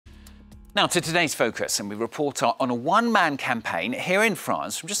Now to today's focus, and we report on a one-man campaign here in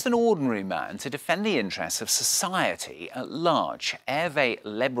France from just an ordinary man to defend the interests of society at large. Hervé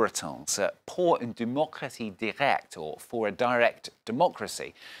Lebreton's Pour une démocratie directe, or For a Direct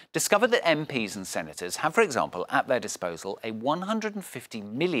Democracy, discovered that MPs and senators have, for example, at their disposal a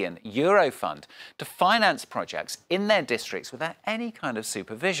 €150 million fund to finance projects in their districts without any kind of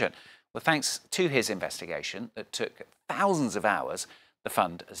supervision. Well, thanks to his investigation that took thousands of hours, the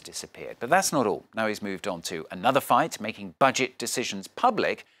fund has disappeared. But that's not all. Now he's moved on to another fight, making budget decisions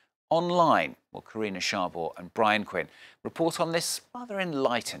public online. Well, Karina Charbot and Brian Quinn report on this rather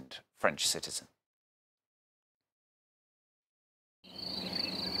enlightened French citizen.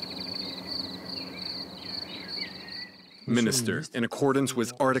 Minister, in accordance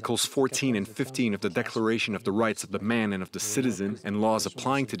with Articles 14 and 15 of the Declaration of the Rights of the Man and of the Citizen, and laws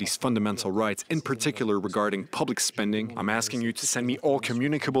applying to these fundamental rights, in particular regarding public spending, I'm asking you to send me all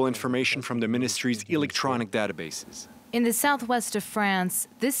communicable information from the Ministry's electronic databases. In the southwest of France,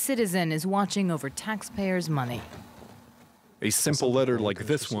 this citizen is watching over taxpayers' money. A simple letter like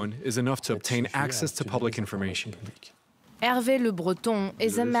this one is enough to obtain access to public information. Hervé Lebreton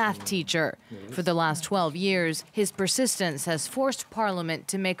is a math teacher. For the last 12 years, his persistence has forced Parliament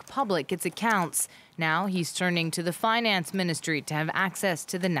to make public its accounts. Now he's turning to the Finance Ministry to have access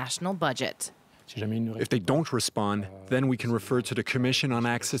to the national budget. If they don't respond, then we can refer to the Commission on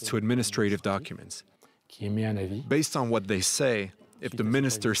Access to Administrative Documents. Based on what they say, if the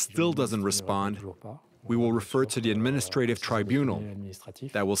minister still doesn't respond, we will refer to the administrative tribunal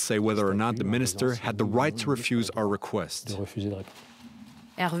that will say whether or not the minister had the right to refuse our request.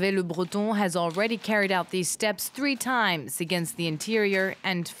 Hervé Lebreton has already carried out these steps 3 times against the Interior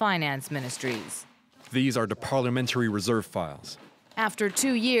and Finance Ministries. These are the parliamentary reserve files. After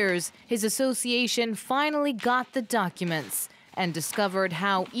 2 years, his association finally got the documents and discovered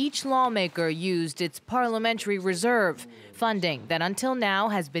how each lawmaker used its parliamentary reserve, funding that until now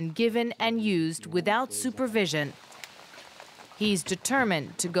has been given and used without supervision. He's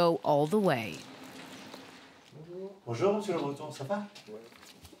determined to go all the way. Bonjour, Monsieur Lebreton, ça va?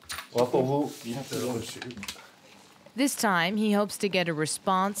 Pour vous. This time, he hopes to get a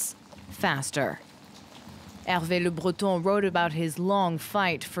response faster. Hervé Lebreton wrote about his long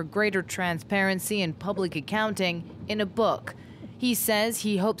fight for greater transparency and public accounting in a book. He says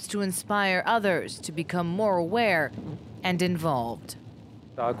he hopes to inspire others to become more aware and involved.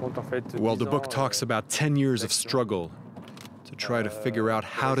 Well, the book talks about 10 years of struggle to try to figure out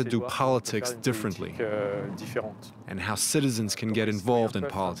how to do politics differently and how citizens can get involved in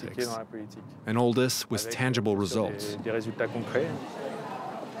politics. And all this with tangible results.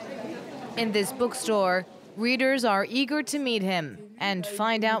 In this bookstore, readers are eager to meet him and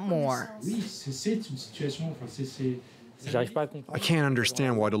find out more. I can't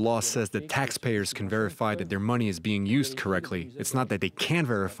understand why the law says that taxpayers can verify that their money is being used correctly. It's not that they can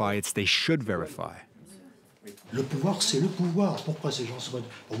verify, it's they should verify. Le pouvoir, c'est le pouvoir. Pourquoi ces gens sont au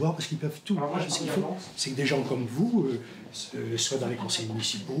pouvoir? Parce qu'ils peuvent tout. Ce qu'il faut, c'est que des gens comme vous soient dans les conseils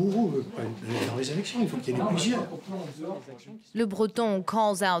municipaux, dans les élections. Il faut qu'il y en ait plusieurs. Lebreton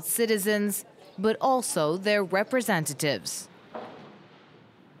calls out citizens, but also their representatives.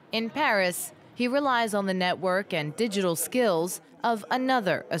 In Paris, he relies on the network and digital skills of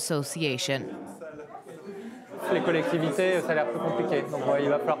another association. Les collectivités, ça a l'air plus compliqué. Donc il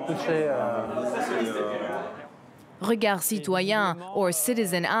va falloir toucher. Regard Citoyen, or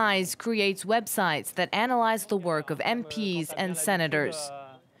Citizen Eyes, creates websites that analyze the work of MPs and senators.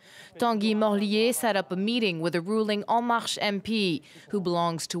 Tanguy Morlier set up a meeting with a ruling En Marche MP, who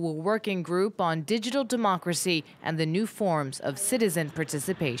belongs to a working group on digital democracy and the new forms of citizen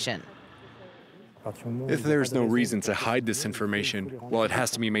participation. If there's no reason to hide this information, well, it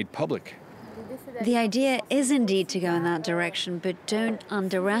has to be made public. The idea is indeed to go in that direction, but don't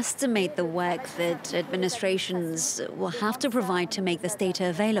underestimate the work that administrations will have to provide to make this data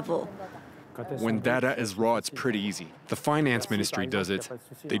available. When data is raw, it's pretty easy. The Finance Ministry does it.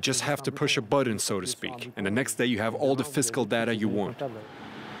 They just have to push a button, so to speak, and the next day you have all the fiscal data you want.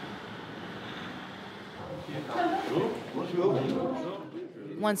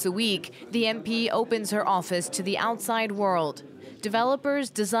 Once a week, the MP opens her office to the outside world.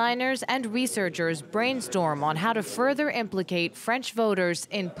 Developers, designers, and researchers brainstorm on how to further implicate French voters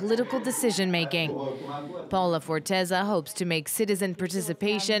in political decision-making. Paula Forteza hopes to make citizen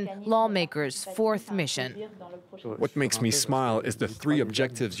participation lawmakers' 4th mission. What makes me smile is the 3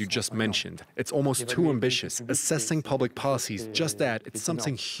 objectives you just mentioned. It's almost too ambitious. Assessing public policies, just that, it's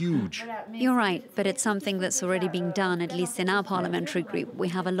something huge. You're right, but it's something that's already being done, at least in our parliamentary group. We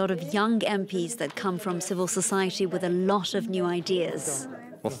have a lot of young MPs that come from civil society with a lot of new ideas.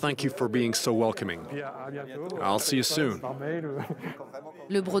 Well, thank you for being so welcoming. I'll see you soon.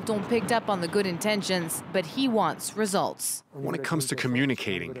 Lebreton picked up on the good intentions, but he wants results. When it comes to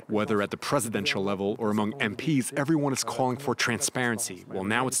communicating, whether at the presidential level or among MPs, everyone is calling for transparency. Well,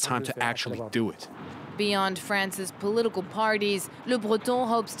 now it's time to actually do it. Beyond France's political parties, Lebreton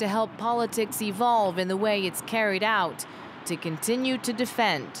hopes to help politics evolve in the way it's carried out to continue to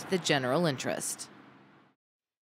defend the general interest.